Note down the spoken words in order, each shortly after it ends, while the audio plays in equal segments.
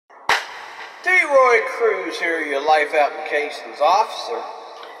Deroy Crews here, your life applications officer.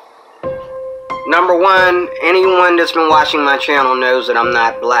 Number one, anyone that's been watching my channel knows that I'm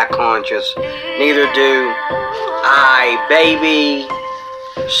not black conscious. Neither do I baby,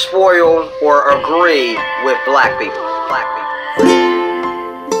 spoil, or agree with black people.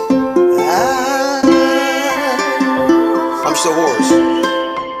 I'm so hoarse.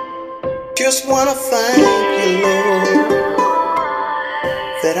 Just wanna thank you, Lord,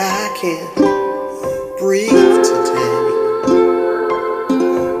 that I can breathe today.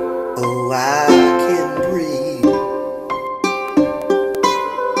 Oh, I can breathe.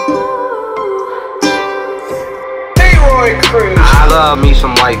 Deroy Crews. I love me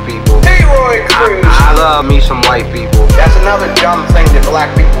some white people. Deroy Crews. I love me some white people. That's another dumb thing that black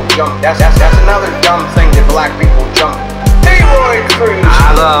people jump. That's another dumb thing that black people jump. Deroy Crews.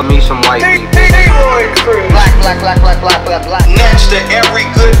 I love me some white people. Deroy Crews. Black. Next to every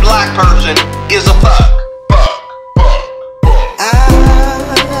good black person is a fuck. I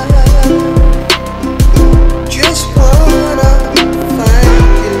just wanna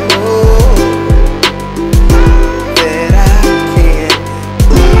thank you, Lord, that I can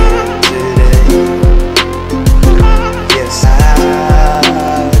breathe today. Yes, I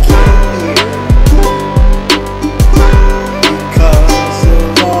can hear because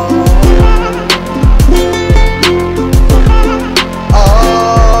of all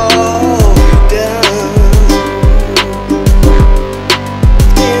you've done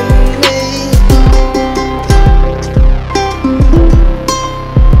in me.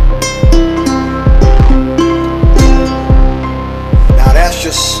 Now that's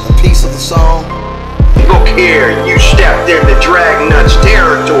just a piece of the song. Look here, you stepped into Dragnuts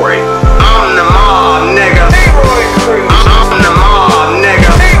territory. I'm the mob, nigga. Deroy Crews. I'm the mob, nigga.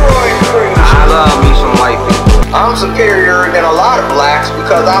 Deroy Crews. I love me some white people. I'm superior than a lot of blacks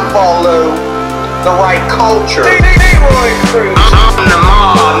because I follow the right culture. Deroy Crews. I'm the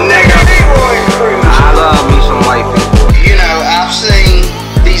mob, nigga. Deroy Crews. I love me some white people. You know, I've seen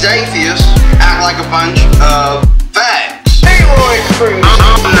these atheists act like a bunch of fags. Deroy Crews.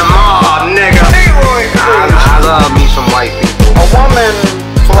 I'm the mob, nigga. Deroy Crews. I love me some white people. A woman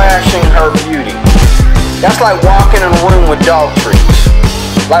flashing her beauty. That's like walking in a room with dog treats.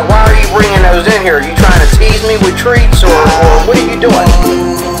 Like, why are you bringing those in here? Are you trying to tease me with treats, or what are you doing?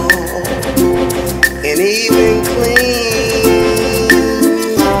 And even clean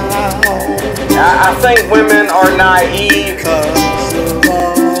I think women are naive. because of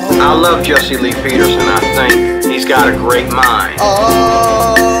all I love Jesse Lee Peterson. I think he's got a great mind.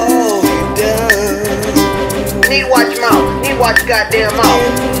 you've done Need to watch your mouth. Need to watch your goddamn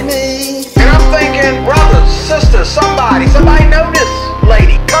mouth. in me. And I'm thinking, brothers, sisters, somebody know this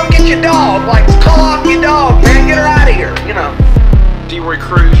lady. Come get your dog. Like, call off your dog, man. Get her out of here, you know. Deroy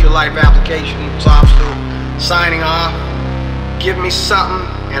Crews, your life applications officer, signing off. Give me something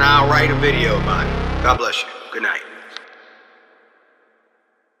and I'll write a video about it. God bless you. Good night.